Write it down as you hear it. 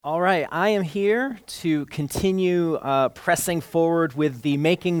All right, I am here to continue pressing forward with the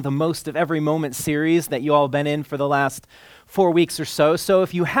Making the Most of Every Moment series that you all been in for the last 4 weeks or so. So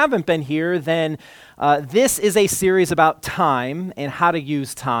if you haven't been here, then this is a series about time and how to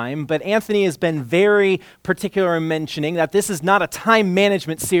use time. But Anthony has been very particular in mentioning that this is not a time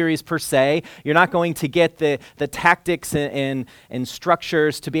management series per se. You're not going to get the tactics and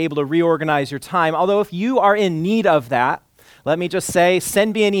structures to be able to reorganize your time. Although if you are in need of that, let me just say,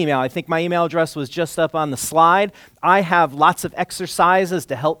 send me an email. I think my email address was just up on the slide. I have lots of exercises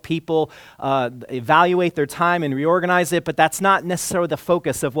to help people evaluate their time and reorganize it, but that's not necessarily the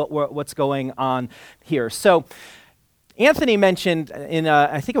focus of what's going on here. So Anthony mentioned in,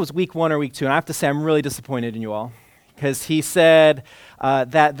 I think it was week 1 or week 2, and I have to say I'm really disappointed in you all, because he said he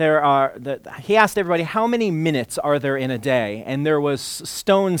asked everybody, how many minutes are there in a day? And there was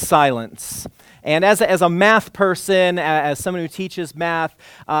stone silence. And as a math person, as someone who teaches math,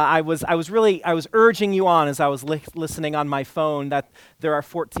 I was urging you on as I was listening on my phone that there are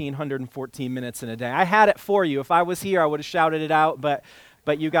 1,414 minutes in a day. I had it for you. If I was here, I would have shouted it out, but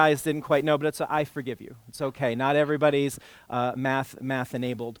you guys didn't quite know. But I forgive you. It's okay. Not everybody's math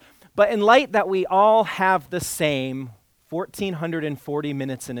enabled. But in light that we all have the same 1,440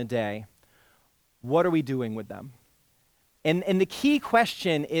 minutes in a day, what are we doing with them? And the key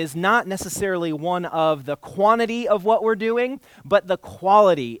question is not necessarily one of the quantity of what we're doing, but the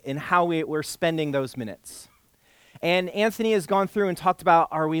quality in how we're spending those minutes. And Anthony has gone through and talked about,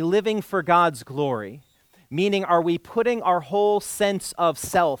 are we living for God's glory? Meaning, are we putting our whole sense of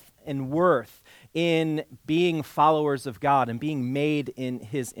self and worth in being followers of God and being made in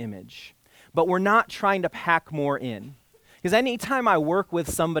His image? But we're not trying to pack more in. Because anytime I work with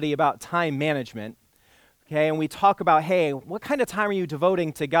somebody about time management, okay, and we talk about, hey, what kind of time are you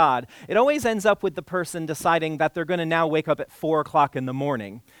devoting to God? It always ends up with the person deciding that they're going to now wake up at 4 o'clock in the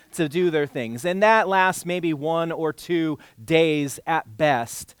morning to do their things. And that lasts maybe 1 or 2 days at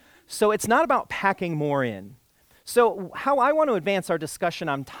best. So it's not about packing more in. So how I want to advance our discussion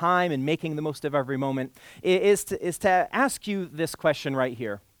on time and making the most of every moment is to ask you this question right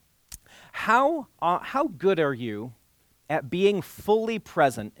here. How good are you at being fully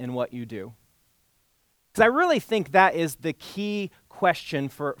present in what you do? Because I really think that is the key question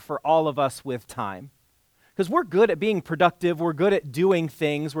for all of us with time. Because we're good at being productive, we're good at doing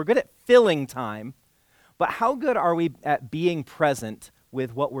things, we're good at filling time, but how good are we at being present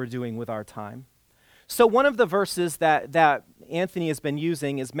with what we're doing with our time? So one of the verses that Anthony has been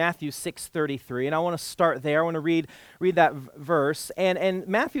using is Matthew 6:33, and I want to start there. I want to read that verse. And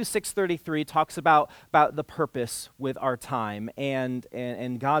Matthew 6:33 talks about the purpose with our time and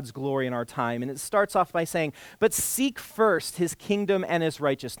God's glory in our time. And it starts off by saying, "But seek first His kingdom and His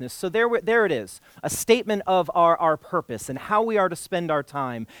righteousness." So there it is, a statement of our purpose and how we are to spend our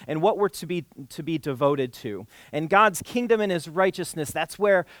time and what we're to be devoted to. And God's kingdom and His righteousness, that's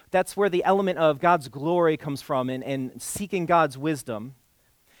where the element of God's glory comes from, and seeking God's wisdom.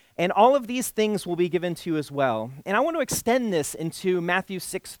 And all of these things will be given to you as well. And I want to extend this into Matthew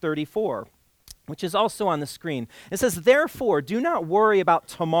 6:34, which is also on the screen. It says, "Therefore, do not worry about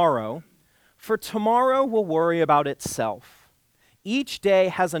tomorrow, for tomorrow will worry about itself. Each day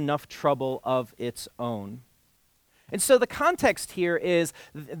has enough trouble of its own." And so the context here is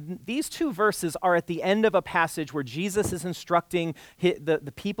these two verses are at the end of a passage where Jesus is instructing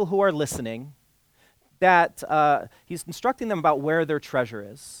the people who are listening, that He's instructing them about where their treasure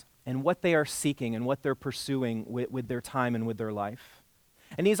is and what they are seeking and what they're pursuing with their time and with their life.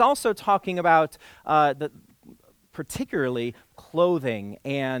 And He's also talking about particularly clothing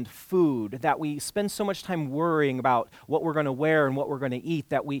and food, that we spend so much time worrying about what we're going to wear and what we're going to eat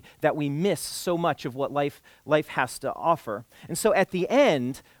that we miss so much of what life has to offer. And so at the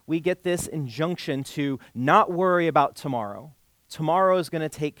end, we get this injunction to not worry about tomorrow. Tomorrow is going to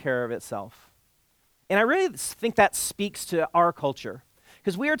take care of itself. And I really think that speaks to our culture,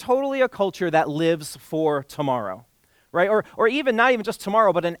 because we are totally a culture that lives for tomorrow, right? Or even not even just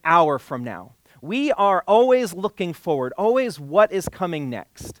tomorrow, but an hour from now. We are always looking forward, always what is coming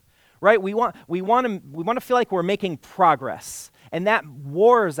next, right? We want to feel like we're making progress, and that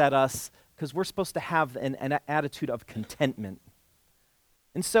wars at us because we're supposed to have an attitude of contentment.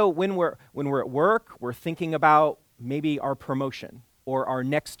 And so when we're at work, we're thinking about maybe our promotion or our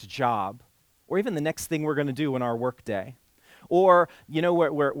next job, or even the next thing we're going to do in our work day. Or,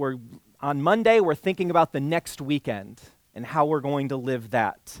 we're on Monday, we're thinking about the next weekend and how we're going to live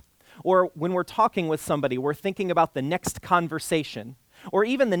that. Or when we're talking with somebody, we're thinking about the next conversation, or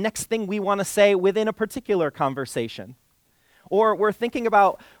even the next thing we want to say within a particular conversation. Or we're thinking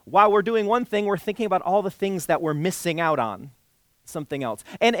about, while we're doing one thing, we're thinking about all the things that we're missing out on. something else.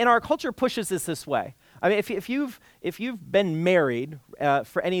 And our culture pushes this way. I mean, if you've been married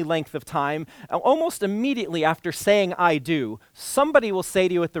for any length of time, almost immediately after saying "I do," somebody will say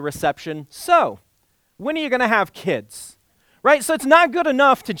to you at the reception, "So, when are you going to have kids?" Right? So it's not good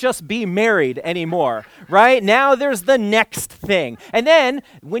enough to just be married anymore, right? Now there's the next thing. And then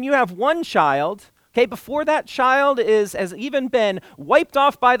when you have one child, okay, before that child has even been wiped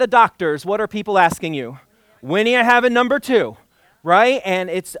off by the doctors, what are people asking you? When are you having number two? Right? And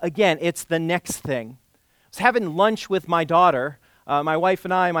it's the next thing. I was having lunch with my daughter. My wife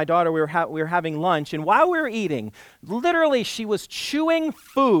and I, my daughter, we were having lunch. And while we were eating, literally she was chewing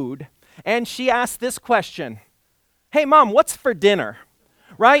food. And she asked this question. "Hey, Mom, what's for dinner?"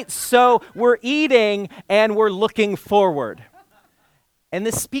 Right? So we're eating and we're looking forward. And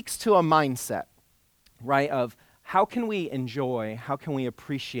this speaks to a mindset, right, of how can we enjoy, how can we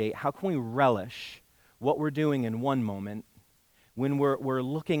appreciate, how can we relish what we're doing in one moment when we're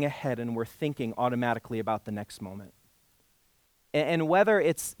looking ahead and we're thinking automatically about the next moment. And whether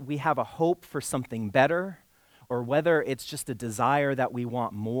it's we have a hope for something better or whether it's just a desire that we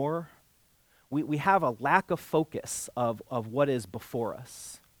want more, we have a lack of focus of what is before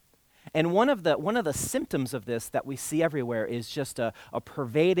us. And one of the symptoms of this that we see everywhere is just a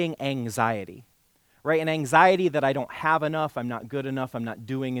pervading anxiety, right? An anxiety that I don't have enough, I'm not good enough, I'm not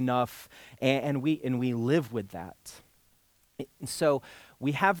doing enough, and we live with that. And so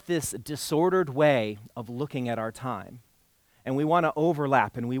we have this disordered way of looking at our time. And we want to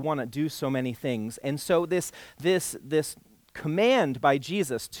overlap and we want to do so many things. And so this command by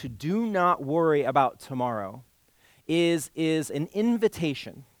Jesus to do not worry about tomorrow is an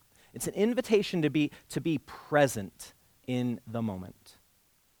invitation. It's an invitation to be present in the moment.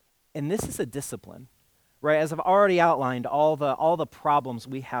 And this is a discipline, right? As I've already outlined all the problems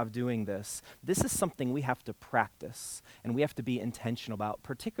we have doing this, this is something we have to practice and we have to be intentional about,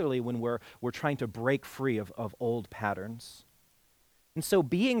 particularly when we're trying to break free of old patterns. And so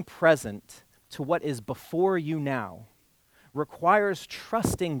being present to what is before you now requires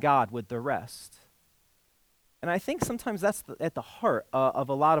trusting God with the rest. And I think sometimes that's at the heart of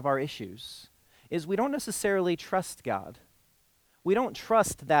a lot of our issues, is we don't necessarily trust God. We don't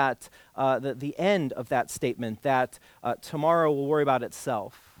trust that the end of that statement, that tomorrow will worry about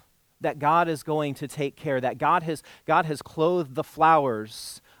itself, that God is going to take care, that God has clothed the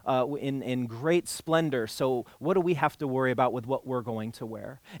flowers in great splendor, so what do we have to worry about with what we're going to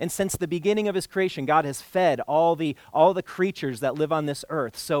wear? And since the beginning of his creation, God has fed all the creatures that live on this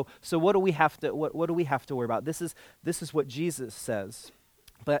earth. So what do we have to worry about? This is what Jesus says.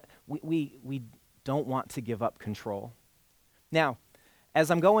 But we don't want to give up control. Now, as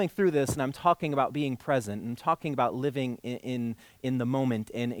I'm going through this and I'm talking about being present and talking about living in the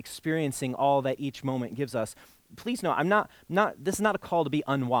moment and experiencing all that each moment gives us, please know, this is not a call to be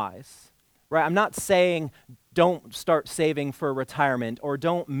unwise, right? I'm not saying don't start saving for retirement or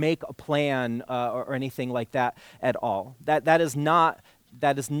don't make a plan or anything like that at all. That is not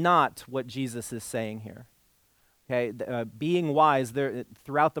what Jesus is saying here. Okay, being wise,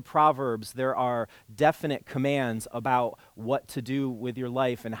 throughout the Proverbs, there are definite commands about what to do with your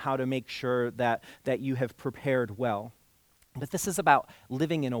life and how to make sure that you have prepared well. But this is about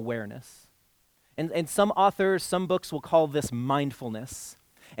living in awareness. And some authors, some books will call this mindfulness.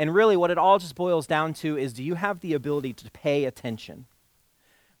 And really what it all just boils down to is, do you have the ability to pay attention?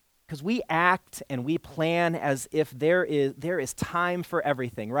 Because we act and we plan as if there is time for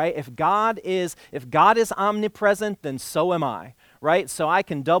everything, right? If God is omnipresent, then so am I, right? So I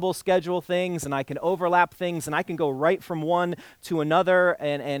can double schedule things and I can overlap things and I can go right from one to another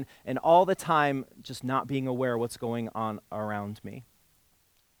and all the time just not being aware of what's going on around me.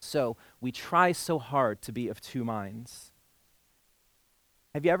 So we try so hard to be of two minds.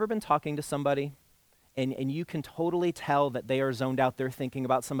 Have you ever been talking to somebody and you can totally tell that they are zoned out, they're thinking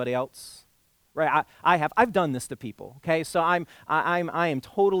about somebody else? Right, I've done this to people, okay? So I am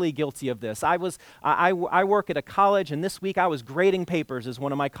totally guilty of this. I work at a college, and this week I was grading papers as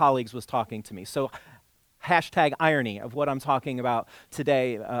one of my colleagues was talking to me. So #irony of what I'm talking about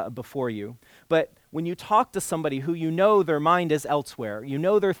today before you. But when you talk to somebody who you know their mind is elsewhere, you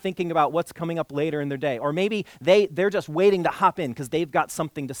know they're thinking about what's coming up later in their day, or maybe they're just waiting to hop in because they've got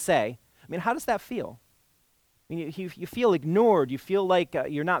something to say. I mean, how does that feel? I mean, you feel ignored. You feel like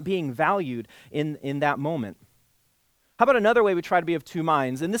you're not being valued in that moment. How about another way we try to be of two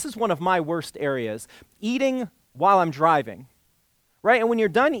minds? And this is one of my worst areas, eating while I'm driving. Right? And when you're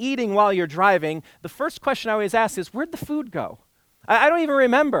done eating while you're driving, the first question I always ask is, where'd the food go? I don't even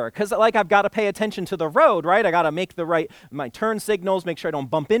remember because I've got to pay attention to the road, right? I got to make my turn signals, make sure I don't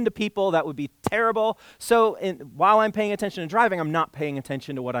bump into people. That would be terrible. So while I'm paying attention to driving, I'm not paying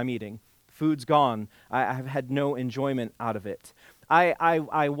attention to what I'm eating. Food's gone. I've had no enjoyment out of it.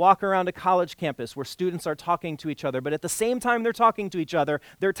 I walk around a college campus where students are talking to each other, but at the same time they're talking to each other,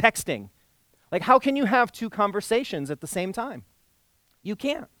 they're texting. How can you have two conversations at the same time? You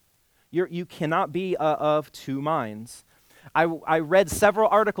can't. You cannot be of two minds. I read several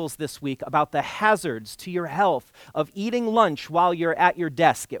articles this week about the hazards to your health of eating lunch while you're at your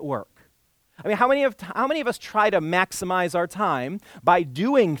desk at work. I mean, how many of us try to maximize our time by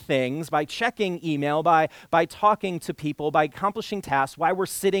doing things, by checking email, by talking to people, by accomplishing tasks while we're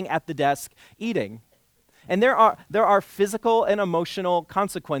sitting at the desk eating? And there are physical and emotional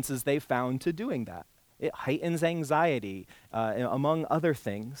consequences they found to doing that. It heightens anxiety, among other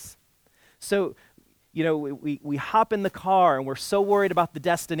things. So, we hop in the car and we're so worried about the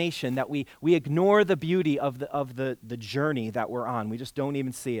destination that we ignore the beauty of the journey that we're on. We just don't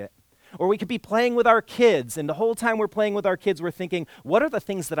even see it. Or we could be playing with our kids, and the whole time we're playing with our kids, we're thinking, what are the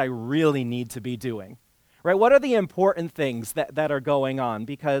things that I really need to be doing? Right? What are the important things that are going on?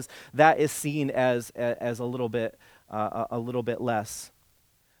 Because that is seen as a little bit less.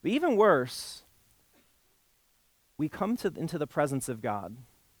 But even worse, we come into the presence of God,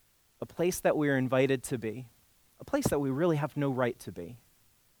 a place that we are invited to be, a place that we really have no right to be.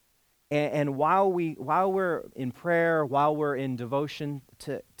 And while we're in prayer, while we're in devotion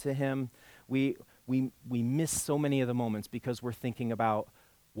to Him, we miss so many of the moments because we're thinking about,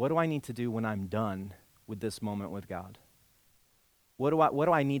 what do I need to do when I'm done with this moment with God? What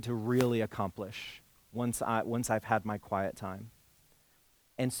do I need to really accomplish once I've had my quiet time?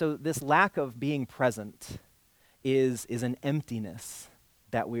 And so this lack of being present is an emptiness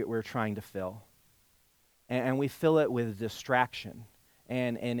that we're trying to fill. And we fill it with distraction.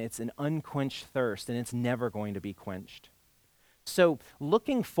 And it's an unquenched thirst, and it's never going to be quenched. So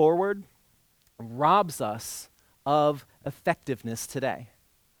looking forward robs us of effectiveness today.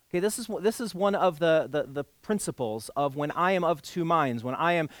 Okay, this is one of the principles of when I am of two minds, when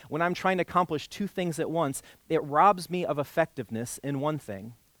I'm trying to accomplish two things at once, it robs me of effectiveness in one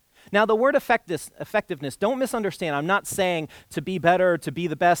thing. Now, the word effectiveness, don't misunderstand. I'm not saying to be better, to be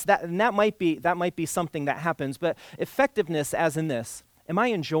the best. That might be something that happens, but effectiveness as in this. Am I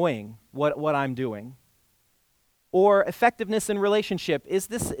enjoying what I'm doing? Or effectiveness in relationship,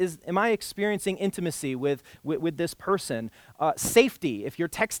 am I experiencing intimacy with this person? Safety, if you're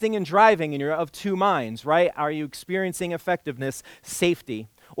texting and driving and you're of two minds, right? Are you experiencing effectiveness, safety?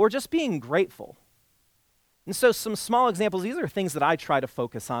 Or just being grateful? And so some small examples, these are things that I try to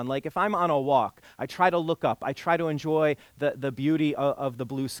focus on. Like if I'm on a walk, I try to look up. I try to enjoy the beauty of the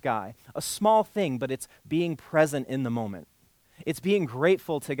blue sky. A small thing, but it's being present in the moment. It's being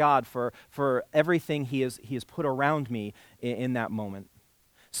grateful to God for everything He has put around me in that moment.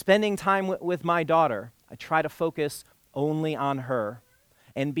 Spending time with my daughter, I try to focus only on her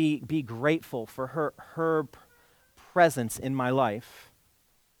and be grateful for her presence in my life.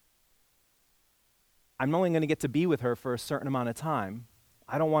 I'm only going to get to be with her for a certain amount of time.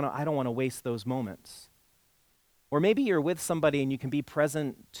 I don't want to waste those moments. Or maybe you're with somebody and you can be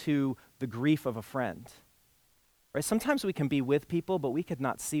present to the grief of a friend. Right? Sometimes we can be with people, but we could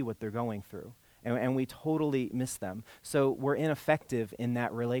not see what they're going through, and we totally miss them. So we're ineffective in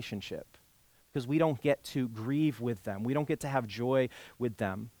that relationship because we don't get to grieve with them. We don't get to have joy with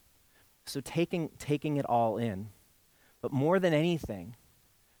them. So taking it all in. But more than anything,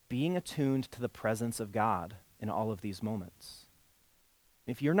 being attuned to the presence of God in all of these moments.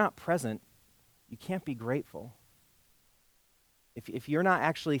 If you're not present, you can't be grateful. If you're not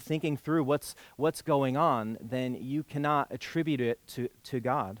actually thinking through what's going on, then you cannot attribute it to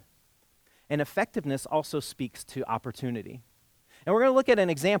God. And effectiveness also speaks to opportunity. And we're going to look at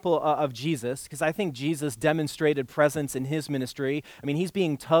an example of Jesus, because I think Jesus demonstrated presence in his ministry. I mean, he's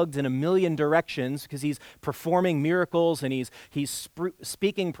being tugged in a million directions because he's performing miracles and he's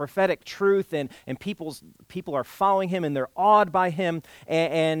speaking prophetic truth, and people are following him and they're awed by him.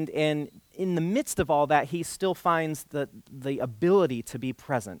 And in the midst of all that, he still finds the ability to be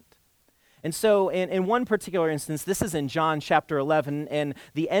present. And so in one particular instance, this is in John chapter 11, and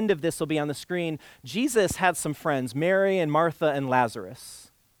the end of this will be on the screen. Jesus had some friends, Mary and Martha and Lazarus.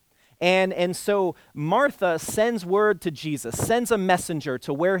 And so Martha sends word to Jesus, sends a messenger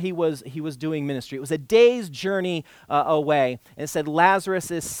to where he was doing ministry. It was a day's journey away, and it said, Lazarus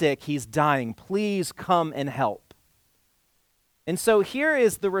is sick, he's dying, please come and help. And so here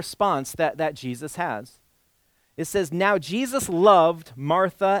is the response that Jesus has. It says, now Jesus loved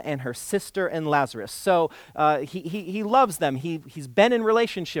Martha and her sister and Lazarus. So he loves them. He's been in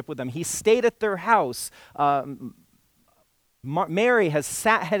relationship with them. He stayed at their house. Mary has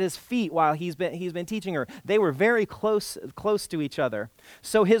sat at his feet while he's been teaching her. They were very close to each other.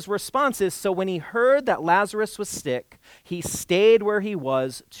 So his response is, so when he heard that Lazarus was sick, he stayed where he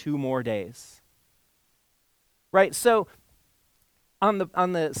was 2 more days. Right? So on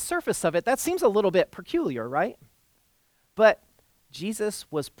the surface of it, that seems a little bit peculiar, right? But Jesus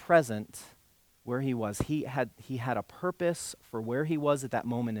was present where he was. He had a purpose for where he was at that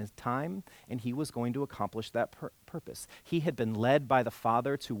moment in time, and he was going to accomplish that purpose. He had been led by the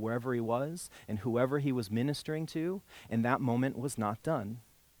Father to wherever he was and whoever he was ministering to, and that moment was not done.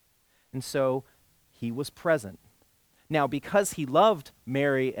 And so he was present. Now, because he loved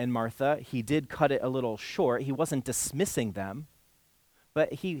Mary and Martha, he did cut it a little short. He wasn't dismissing them,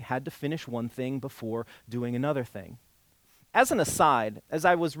 but he had to finish one thing before doing another thing. As an aside, as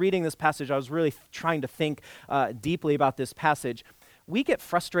I was reading this passage, I was really trying to think deeply about this passage. We get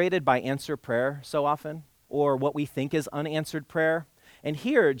frustrated by answered prayer so often, or what we think is unanswered prayer. And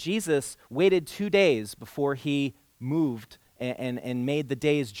here, Jesus waited 2 days before he moved and made the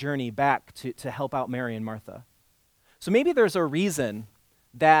day's journey back to help out Mary and Martha. So maybe there's a reason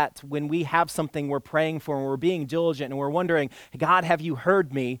that when we have something we're praying for and we're being diligent and we're wondering, God, have you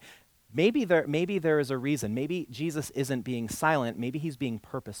heard me? Maybe there is a reason. Maybe Jesus isn't being silent. Maybe he's being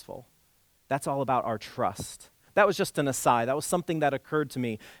purposeful. That's all about our trust. That was just an aside. That was something that occurred to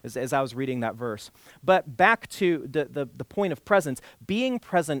me as I was reading that verse. But back to the point of presence. Being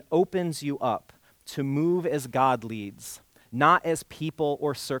present opens you up to move as God leads, not as people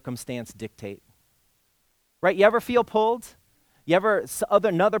or circumstance dictate. Right? You ever feel pulled? You ever,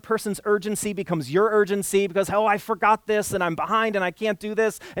 another person's urgency becomes your urgency because, I forgot this and I'm behind and I can't do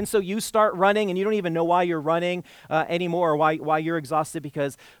this. And so you start running and you don't even know why you're running anymore or why you're exhausted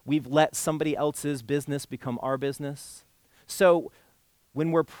because we've let somebody else's business become our business. So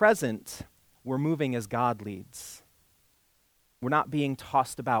when we're present, we're moving as God leads. We're not being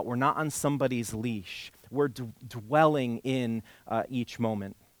tossed about. We're not on somebody's leash. We're dwelling in each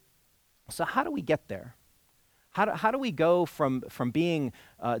moment. So how do we get there? How do we go from being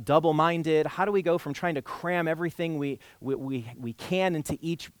double-minded? How do we go from trying to cram everything we can into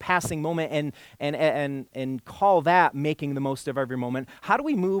each passing moment and call that making the most of every moment? How do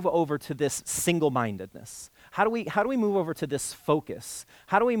we move over to this single-mindedness? How do we move over to this focus?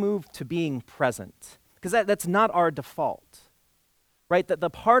 How do we move to being present? Because that's not our default. Right, the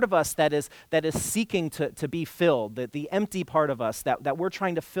part of us that is seeking to be filled, the empty part of us that we're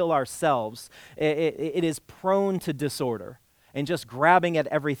trying to fill ourselves, it is prone to disorder and just grabbing at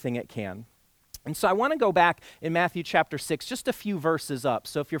everything it can. And so I want to go back in Matthew chapter 6, just a few verses up.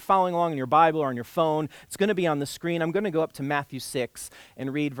 So if you're following along in your Bible or on your phone, it's going to be on the screen. I'm going to go up to Matthew 6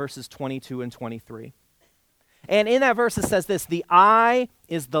 and read verses 22 and 23. And in that verse it says this, the eye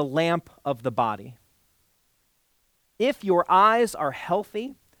is the lamp of the body. If your eyes are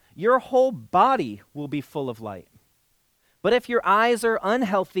healthy, your whole body will be full of light. But if your eyes are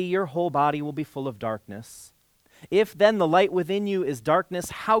unhealthy, your whole body will be full of darkness. If then the light within you is darkness,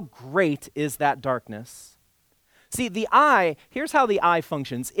 how great is that darkness? See, the eye, here's how the eye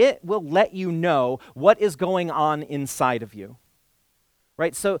functions. It will let you know what is going on inside of you.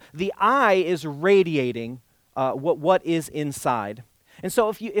 Right? So the eye is radiating what is inside. And so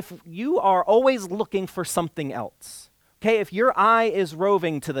if you are always looking for something else, okay, if your eye is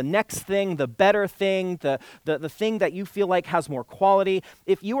roving to the next thing, the better thing, the thing that you feel like has more quality,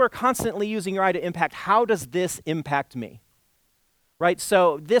 if you are constantly using your eye to impact, how does this impact me? Right?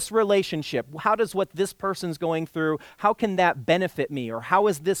 So this relationship, how does what this person's going through, how can that benefit me? Or how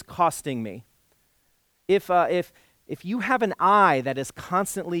is this costing me? If you have an eye that is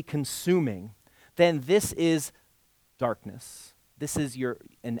constantly consuming, then this is darkness. This is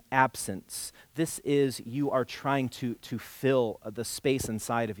an absence. This is you are trying to fill the space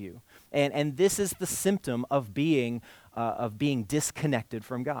inside of you. And this is the symptom of being disconnected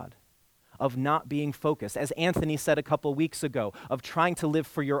from God, of not being focused. As Anthony said a couple weeks ago, of trying to live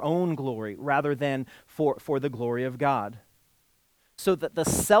for your own glory rather than for the glory of God. So that the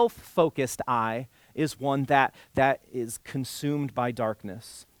self-focused eye is one that is consumed by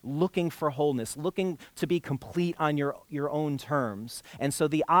darkness, looking for wholeness, looking to be complete on your own terms. And so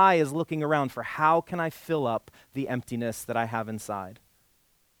the eye is looking around for how can I fill up the emptiness that I have inside.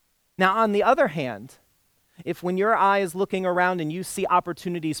 Now, on the other hand, if when your eye is looking around and you see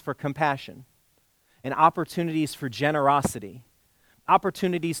opportunities for compassion and opportunities for generosity,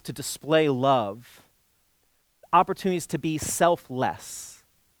 opportunities to display love, opportunities to be selfless,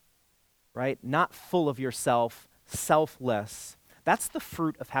 right? Not full of yourself, selfless. That's the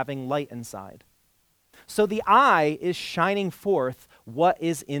fruit of having light inside. So the eye is shining forth what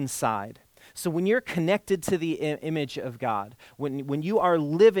is inside. So when you're connected to the image of God, when you are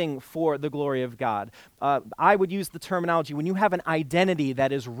living for the glory of God, I would use the terminology, when you have an identity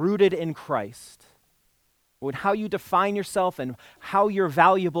that is rooted in Christ, when how you define yourself and how you're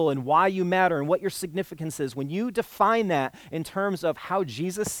valuable and why you matter and what your significance is, when you define that in terms of how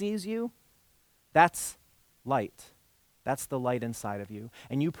Jesus sees you, that's light. That's the light inside of you.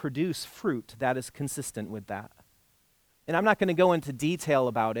 And you produce fruit that is consistent with that. And I'm not going to go into detail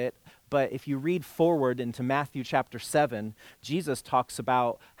about it, but if you read forward into Matthew chapter 7, Jesus talks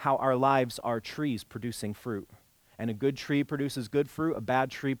about how our lives are trees producing fruit. And a good tree produces good fruit, a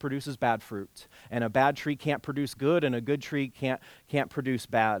bad tree produces bad fruit. And a bad tree can't produce good, and a good tree can't produce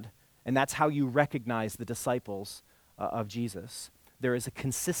bad. And that's how you recognize the disciples of Jesus. There is a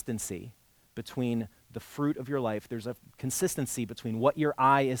consistency between the fruit of your life. There's a consistency between what your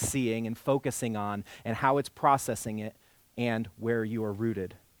eye is seeing and focusing on and how it's processing it and where you are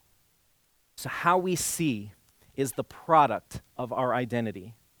rooted. So how we see is the product of our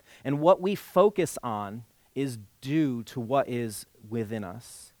identity. And what we focus on is due to what is within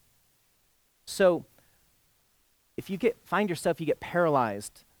us. So if you find yourself, you get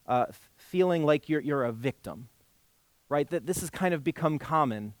paralyzed, feeling like you're a victim, right? That this has kind of become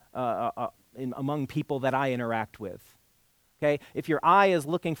common among people that I interact with. Okay? If your eye is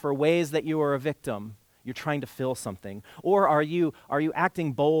looking for ways that you are a victim, you're trying to fill something. Or are you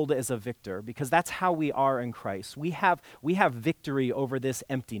acting bold as a victor? Because that's how we are in Christ. We have victory over this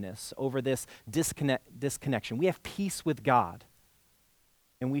emptiness, over this disconnection. We have peace with God.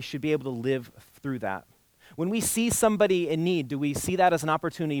 And we should be able to live through that. When we see somebody in need, do we see that as an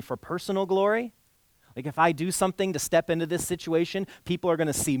opportunity for personal glory? Like if I do something to step into this situation, people are going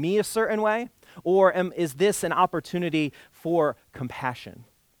to see me a certain way? Or is this an opportunity for compassion?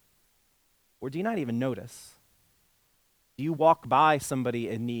 Or do you not even notice? Do you walk by somebody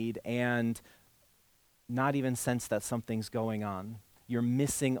in need and not even sense that something's going on? You're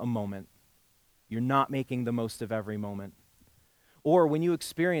missing a moment. You're not making the most of every moment. Or when you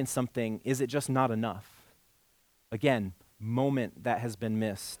experience something, is it just not enough? Again, moment that has been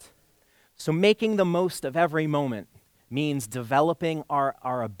missed. So making the most of every moment means developing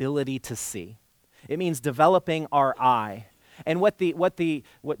our ability to see. It means developing our eye. And what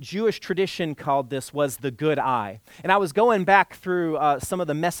Jewish tradition called this was the good eye. And I was going back through some of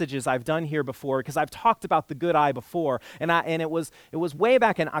the messages I've done here before because I've talked about the good eye before, and it was way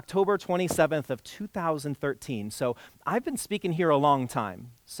back in October 27th of 2013. So I've been speaking here a long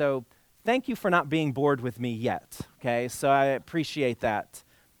time. So thank you for not being bored with me yet. Okay, so I appreciate that.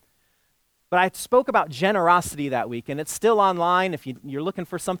 But I spoke about generosity that week, and it's still online. If you're looking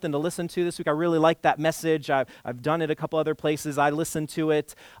for something to listen to this week, I really like that message. I've done it a couple other places. I listened to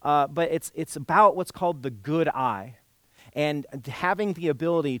it. But it's about what's called the good eye, and having the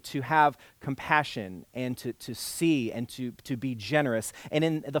ability to have compassion and to see and to be generous. And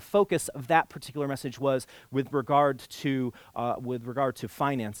in the focus of that particular message was with regard to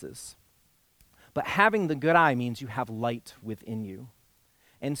finances. But having the good eye means you have light within you.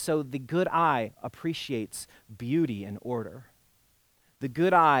 And so the good eye appreciates beauty and order. The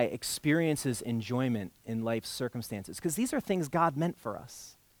good eye experiences enjoyment in life's circumstances because these are things God meant for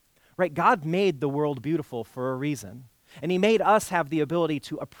us, right? God made the world beautiful for a reason, and he made us have the ability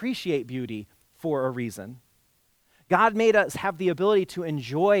to appreciate beauty for a reason. God made us have the ability to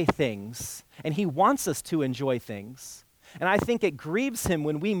enjoy things, and he wants us to enjoy things. And I think it grieves him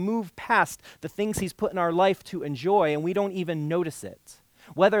when we move past the things he's put in our life to enjoy and we don't even notice it.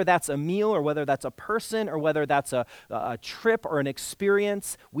 Whether that's a meal or whether that's a person or whether that's a trip or an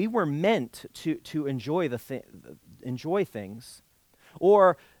experience, we were meant to enjoy enjoy things.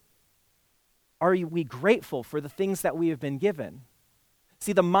 Or are we grateful for the things that we have been given?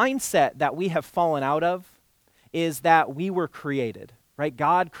 See, the mindset that we have fallen out of is that we were created, right?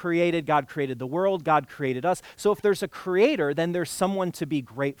 God created the world, God created us. So if there's a creator, then there's someone to be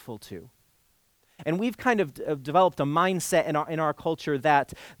grateful to. And we've kind of developed a mindset in our culture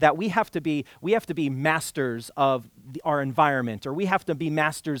that we have to be masters of our environment, or we have to be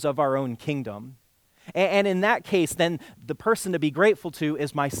masters of our own kingdom. And in that case, then the person to be grateful to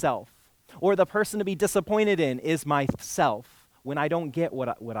is myself, or the person to be disappointed in is myself when I don't get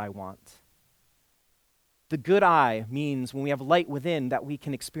what I want. The good eye means when we have light within that we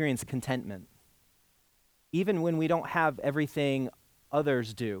can experience contentment, even when we don't have everything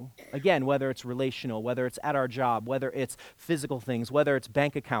others do. Again, whether it's relational, whether it's at our job, whether it's physical things, whether it's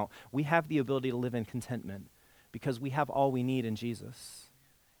bank account, we have the ability to live in contentment because we have all we need in Jesus.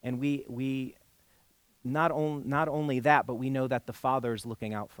 And we not only that, but we know that the Father is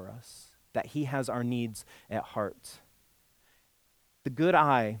looking out for us, that he has our needs at heart. The good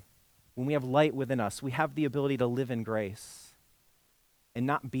eye, when we have light within us, we have the ability to live in grace and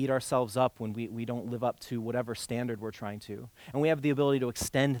not beat ourselves up when we don't live up to whatever standard we're trying to. And we have the ability to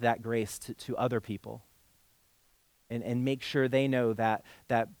extend that grace to other people and make sure they know that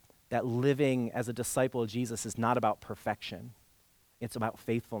living as a disciple of Jesus is not about perfection. It's about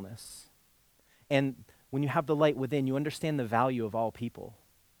faithfulness. And when you have the light within, you understand the value of all people.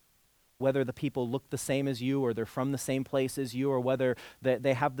 Whether the people look the same as you, or they're from the same place as you, or whether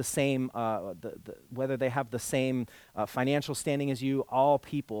they have the same, whether they have the same financial standing as you, all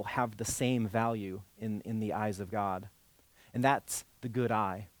people have the same value in the eyes of God. And that's the good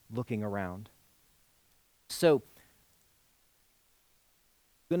eye, looking around. So,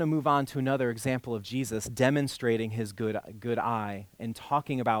 I'm going to move on to another example of Jesus demonstrating his good eye and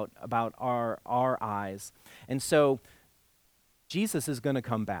talking about our eyes. And so Jesus is going to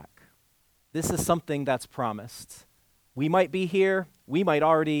come back. This is something that's promised. We might be here, we might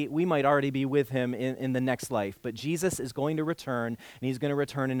already be with him in the next life, but Jesus is going to return, and he's going to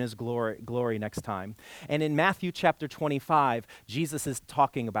return in his glory next time. And in Matthew chapter 25, Jesus is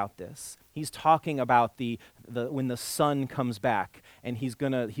talking about this. He's talking about the when the Son comes back, and he's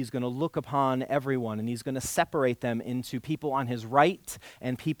gonna look upon everyone, and he's gonna separate them into people on his right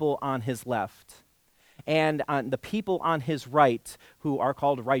and people on his left. And the people on his right, who are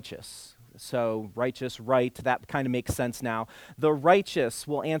called righteous. So righteous, right, that kind of makes sense now. The righteous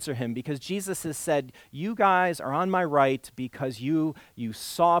will answer him because Jesus has said, you guys are on my right because you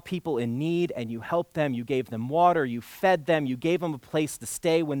saw people in need and you helped them, you gave them water, you fed them, you gave them a place to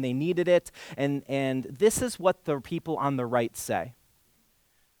stay when they needed it. And this is what the people on the right say.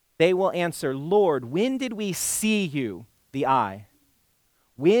 They will answer, Lord, when did we see you, the eye?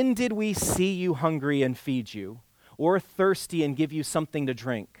 When did we see you hungry and feed you, or thirsty and give you something to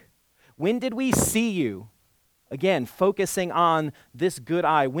drink? When did we see you? Again, focusing on this good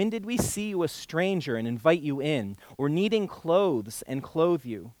eye. When did we see you a stranger and invite you in, or needing clothes and clothe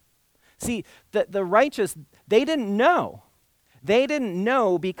you? See, the righteous, they didn't know. They didn't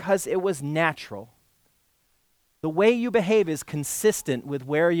know because it was natural. The way you behave is consistent with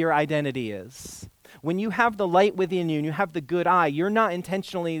where your identity is. When you have the light within you and you have the good eye, you're not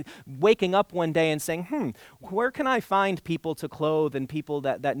intentionally waking up one day and saying, where can I find people to clothe and people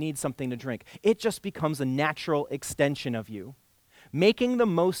that need something to drink? It just becomes a natural extension of you. Making the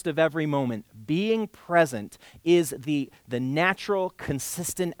most of every moment, being present, is the natural,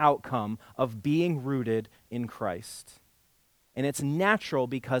 consistent outcome of being rooted in Christ. And it's natural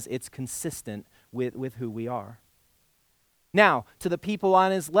because it's consistent with who we are. Now, to the people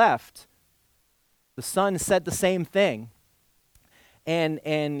on his left, the Son said the same thing,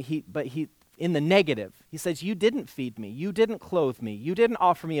 but he in the negative. He says, you didn't feed me, you didn't clothe me, you didn't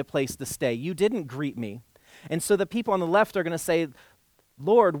offer me a place to stay, you didn't greet me. And so the people on the left are going to say,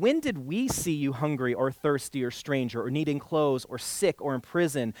 Lord, when did we see you hungry or thirsty or stranger or needing clothes or sick or in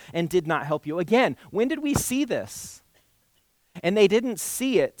prison and did not help you? Again, when did we see this? And they didn't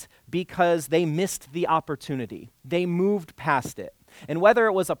see it because they missed the opportunity. They moved past it. And whether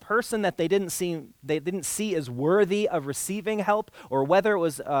it was a person that they didn't see as worthy of receiving help, or whether it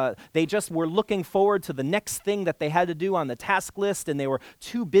was they just were looking forward to the next thing that they had to do on the task list, and they were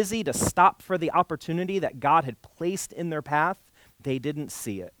too busy to stop for the opportunity that God had placed in their path, they didn't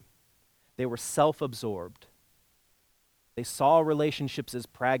see it. They were self-absorbed. They saw relationships as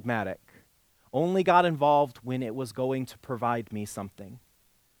pragmatic. Only got involved when it was going to provide me something.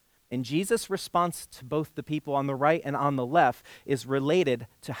 And Jesus' response to both the people on the right and on the left is related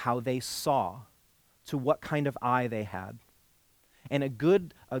to how they saw, to what kind of eye they had. And a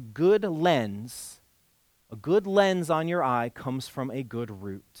good lens on your eye comes from a good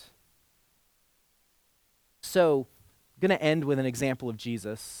root. So, I'm going to end with an example of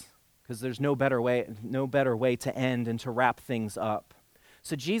Jesus, because there's no better way to end and to wrap things up.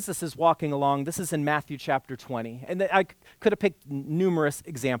 So Jesus is walking along. This is in Matthew chapter 20. And I could have picked numerous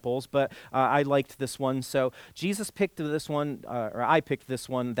examples, but I liked this one. So Jesus picked this one, or I picked this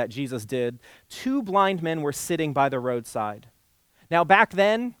one that Jesus did. 2 blind men were sitting by the roadside. Now back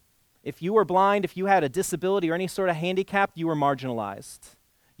then, if you were blind, if you had a disability or any sort of handicap, you were marginalized.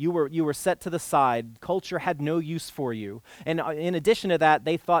 You were set to the side. Culture had no use for you. And in addition to that,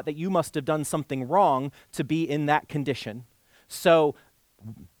 they thought that you must have done something wrong to be in that condition. So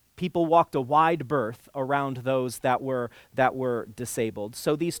people walked a wide berth around those that were disabled.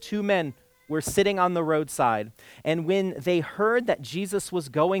 So these 2 men were sitting on the roadside, and when they heard that Jesus was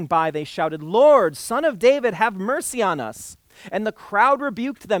going by, they shouted, "Lord, Son of David, have mercy on us." And the crowd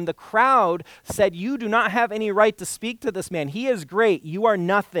rebuked them. The crowd said, "You do not have any right to speak to this man. He is great. You are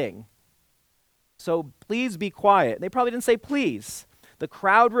nothing. So please be quiet." They probably didn't say please. The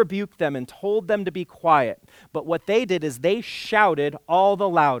crowd rebuked them and told them to be quiet. But what they did is they shouted all the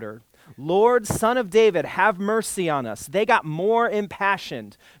louder, "Lord, Son of David, have mercy on us." They got more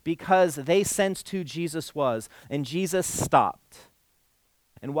impassioned because they sensed who Jesus was, and Jesus stopped.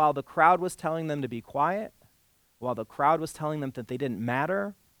 And while the crowd was telling them to be quiet, while the crowd was telling them that they didn't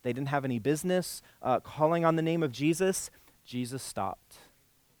matter, they didn't have any business calling on the name of Jesus, Jesus stopped.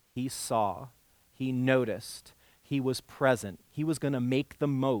 He saw. He noticed. He was present. He was going to make the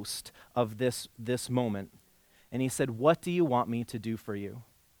most of this moment. And he said, "What do you want me to do for you?"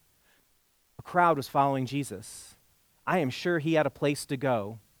 A crowd was following Jesus. I am sure he had a place to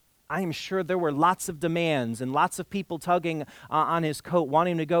go. I am sure there were lots of demands and lots of people tugging on his coat,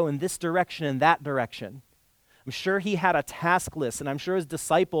 wanting to go in this direction and that direction. I'm sure he had a task list, and I'm sure his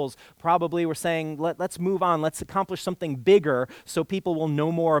disciples probably were saying, let's move on, let's accomplish something bigger so people will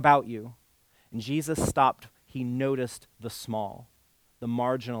know more about you. And Jesus stopped. He noticed the small, the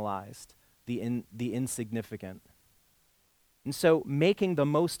marginalized, the insignificant. And so making the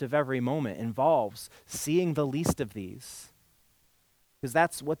most of every moment involves seeing the least of these, because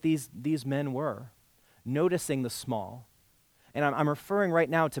that's what these men were, noticing the small. And I'm referring right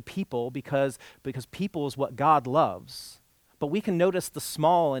now to people because people is what God loves. But we can notice the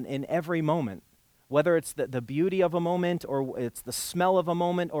small in every moment, whether it's the beauty of a moment or it's the smell of a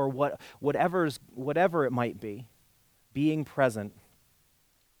moment or whatever it might be, being present.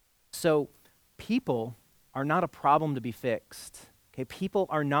 So people are not a problem to be fixed. Okay, people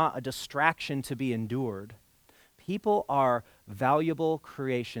are not a distraction to be endured. People are valuable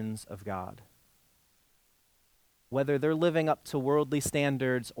creations of God. Whether they're living up to worldly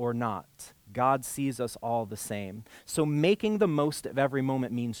standards or not, God sees us all the same. So making the most of every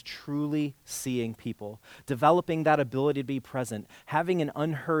moment means truly seeing people, developing that ability to be present, having an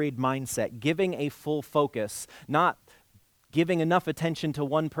unhurried mindset, giving a full focus, not giving enough attention to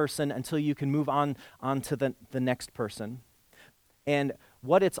one person until you can move on to the next person. And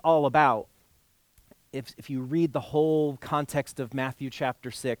what it's all about, if you read the whole context of Matthew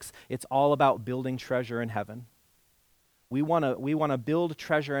chapter 6, it's all about building treasure in heaven. We want to build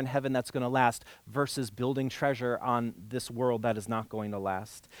treasure in heaven that's going to last versus building treasure on this world that is not going to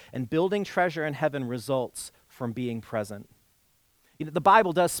last. And building treasure in heaven results from being present. You know, the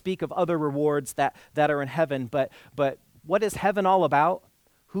Bible does speak of other rewards that are in heaven, but what is heaven all about?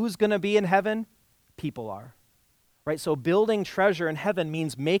 Who's going to be in heaven? People are. Right? So building treasure in heaven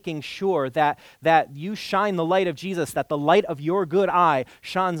means making sure that you shine the light of Jesus, that the light of your good eye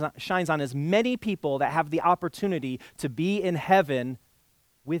shines on as many people that have the opportunity to be in heaven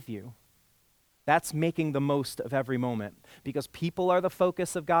with you. That's making the most of every moment. Because people are the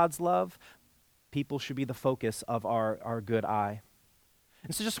focus of God's love, people should be the focus of our good eye.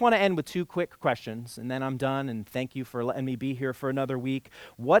 And so just want to end with two quick questions, and then I'm done, and thank you for letting me be here for another week.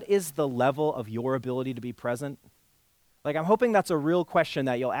 What is the level of your ability to be present? Like, I'm hoping that's a real question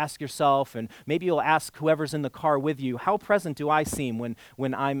that you'll ask yourself, and maybe you'll ask whoever's in the car with you, how present do I seem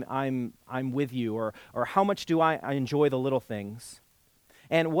when I'm with you, or how much do I enjoy the little things?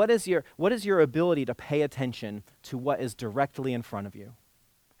 And what is your ability to pay attention to what is directly in front of you?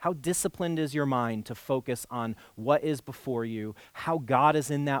 How disciplined is your mind to focus on what is before you, how God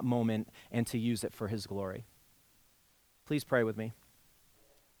is in that moment, and to use it for his glory? Please pray with me.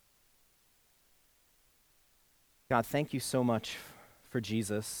 God, thank you so much for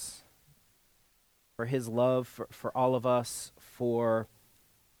Jesus, for his love for all of us, for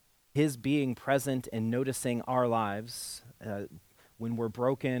his being present and noticing our lives when we're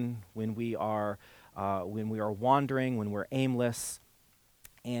broken, when we are wandering, when we're aimless,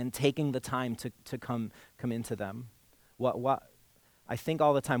 and taking the time to come into them. What I think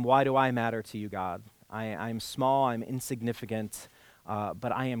all the time, why do I matter to you, God? I'm small, I'm insignificant.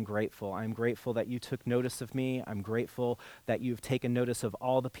 But I am grateful. I'm grateful that you took notice of me. I'm grateful that you've taken notice of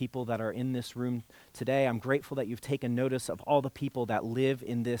all the people that are in this room today. I'm grateful that you've taken notice of all the people that live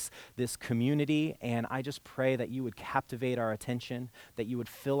in this community. And I just pray that you would captivate our attention, that you would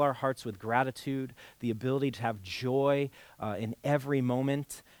fill our hearts with gratitude, the ability to have joy in every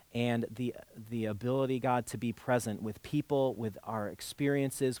moment, and the ability, God, to be present with people, with our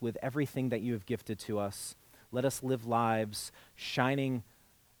experiences, with everything that you have gifted to us. Let us live lives shining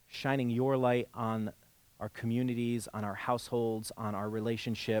your light on our communities, on our households, on our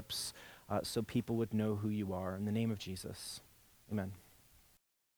relationships, so people would know who you are. In the name of Jesus, amen.